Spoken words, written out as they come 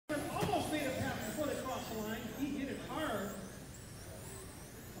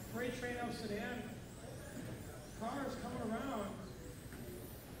freight train of Sedan. Cars coming around.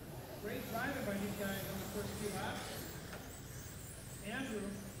 Great driving by these guys on the first few laps. Andrew,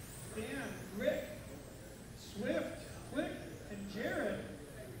 Dan, Rick, Swift, Click, and Jared.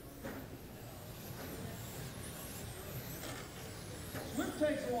 Swift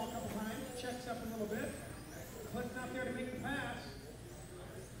takes the wall a couple times, checks up a little bit. Click's not there to make the pass.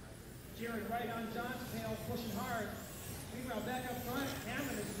 Jared right on John's tail, pushing hard. Meanwhile, back up front,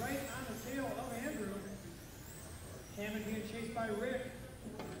 Hammond is right on the tail of Andrew. Hammond being chased by Rick.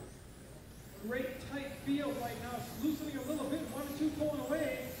 Great tight field right now. It's loosening a little bit. 1 and 2 pulling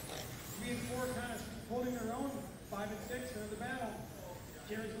away. 3 and 4 kind of holding their own. 5 and 6 are in the battle.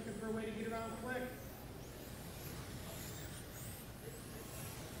 Jared's looking for a way to get around Click.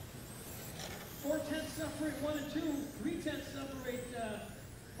 4/10 separate 1 and 2. 3/10 separate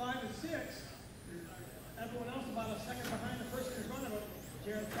 5 and 6. Everyone else about a second behind the person in front of him.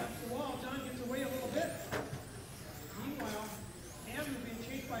 Jared taps the wall. John gets away a little bit. Meanwhile, Andrew being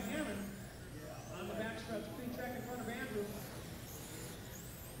chased by Hammond on the backstretch. Clean track in front of Andrew.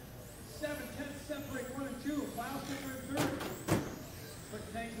 7/10 separate 1 and 2. File sticker in third. Quick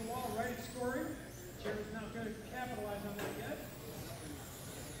tags the wall right at scoring. Jared's not going to capitalize on that yet.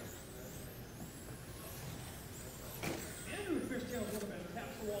 Andrew fishtails a little bit.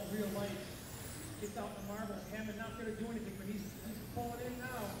 Taps the wall real light. Gets out the marbles. Hammond not going to do anything, but he's pulling in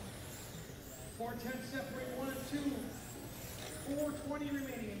now. 4/10 separate 1 and 2. 4:20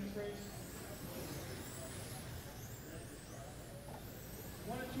 remaining in this race.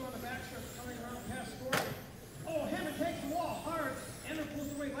 1 and 2 on the backstretch coming around past scoring. Oh, Hammond takes the wall hard. Andrew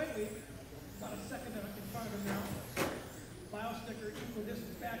pulls away lightly. About a second in front of him now. File sticker equal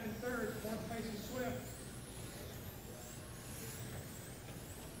distance back in third. 4th place is Swift.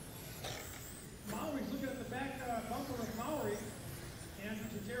 Maury's looking at the back bumper of Maury. Andrew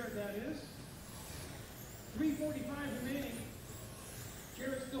to Jared, that is. 3:45 remaining.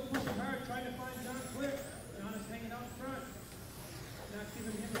 Jared's still pushing hard, trying to find John Click. John is hanging out front. Not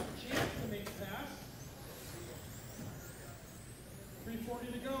giving him a chance to make the pass.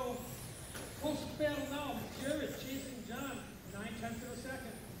 3:40 to go. Close battle now. Jared chasing John. 9/10 of a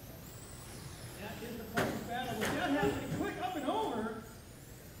second. That is the closest battle. With that happening, Click up and over.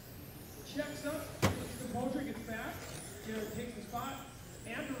 Checks up, gets composure, gets back. Jared takes the spot.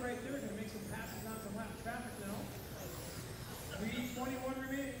 Andrew right there, going to make some passes on some lap traffic now. 3:21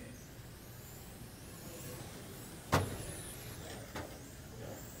 remaining.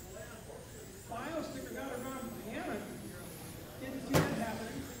 File sticker got around Hammond. Didn't see that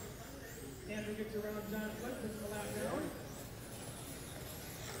happening. Andrew gets around John Click, puts the lap down.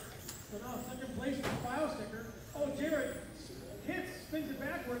 So now second place with the file sticker. Oh, Jared hits, spins it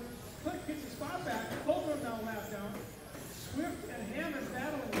backwards. Click gets the spot back. Both of them now lap down. Swift and Hammond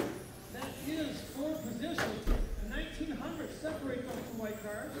battling. That is fourth position. 1900 separate those two white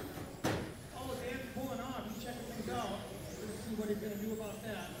cars. Oh, Dan's pulling on. He's checking things out. We're going to see what he's going to do about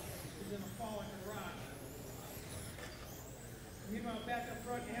that. He's going to fall like a rock. Meanwhile, back up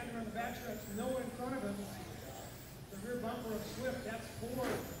front, Andrew on the backstretch. No one in front of him. The rear bumper of Swift. That's 4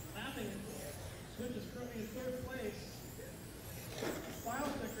 lapping. Swift is currently in 3rd place. File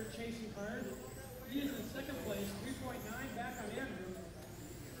sticker chasing hard. He is in 2nd place, 3.9 back on Andrew.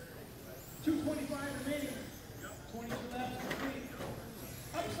 2:25 remaining. 22 laps complete.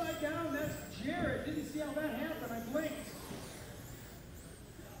 Upside down, that's Jared. Didn't see how that happened. I blinked.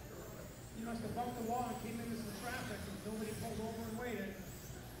 He must have bumped the wall and came into some traffic and nobody pulled over and waited.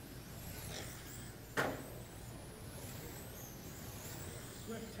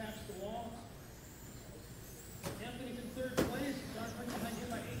 Swift taps the wall. Anthony's in 3rd place. John Click behind him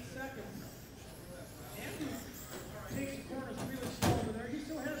by 8 seconds. Andrew takes the corners really slow over there. He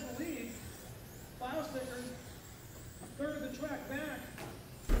still has the lead. File sticker, 1/3 of the track back.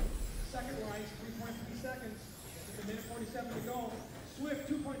 Second rise, 3.3 seconds. With a minute 47 to go. Swift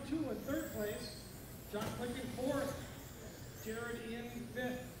 2.2 in 3rd place. John Click in 4th. Jared in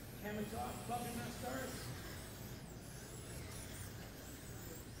 5th. Hammond's off, bumping that start.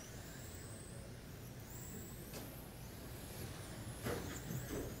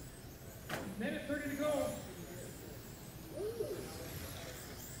 Minute 30 to go.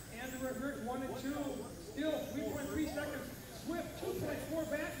 Andrew Rick 1 and 2. Still 3.3 seconds. Swift 2.4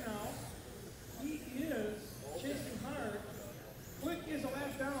 back now. He is chasing hard. Click is a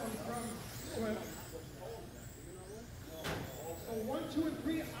lap down from Swift. So 1, 2, and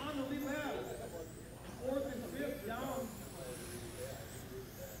 3 on the lead lap. 4th and 5th down.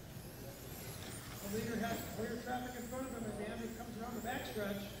 The leader has clear traffic in front of him as Andrew comes around the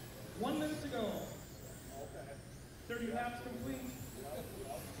backstretch. 1 minute to go. 30 laps complete.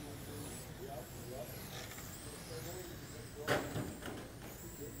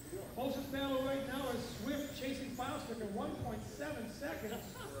 Closest battle right now is Swift chasing Faustick at 1.7 seconds.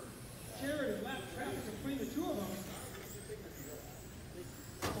 Jared and lap traffic between the two of them.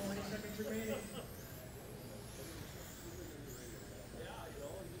 20 seconds remaining.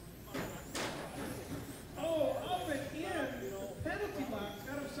 Oh, up and in. Penalty box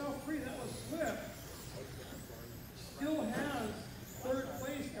got himself free. That was Swift. Still has third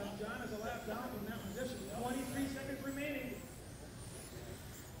place because John is a lap down from that position. 23 seconds remaining.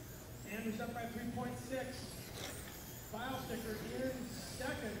 Andrews up by 3.6. File sticker in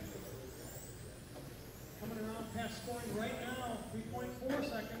second. Coming around past scoring right now, 3.4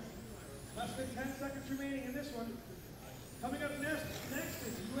 seconds. Less than 10 seconds remaining in this one. Coming up next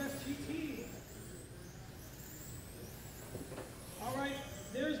is USGT. All right,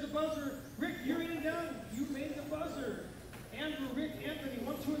 there's the buzzer. Rick, you're in and done. You made the buzzer. Andrew, Rick, Anthony,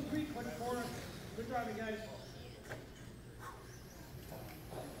 1, 2, and 3, click for us. Good driving, guys.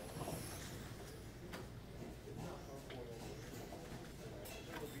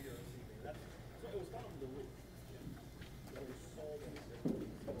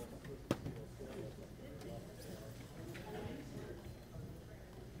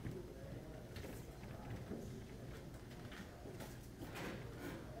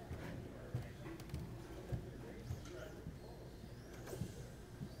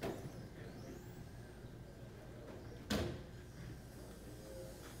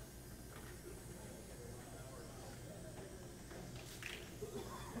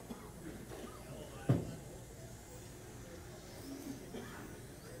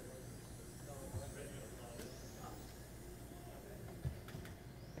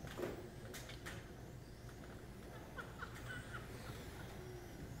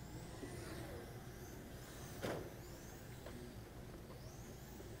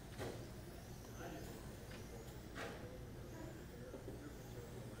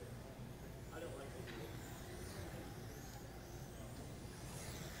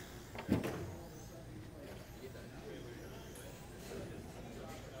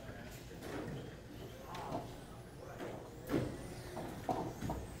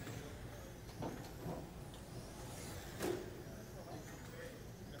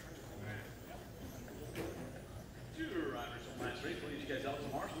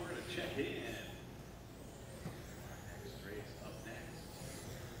 Check in. Next race up next.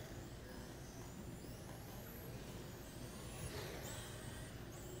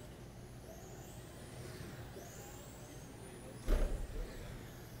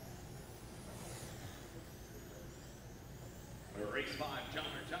 Race 5, John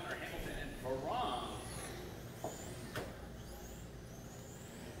Hamilton and Ferran.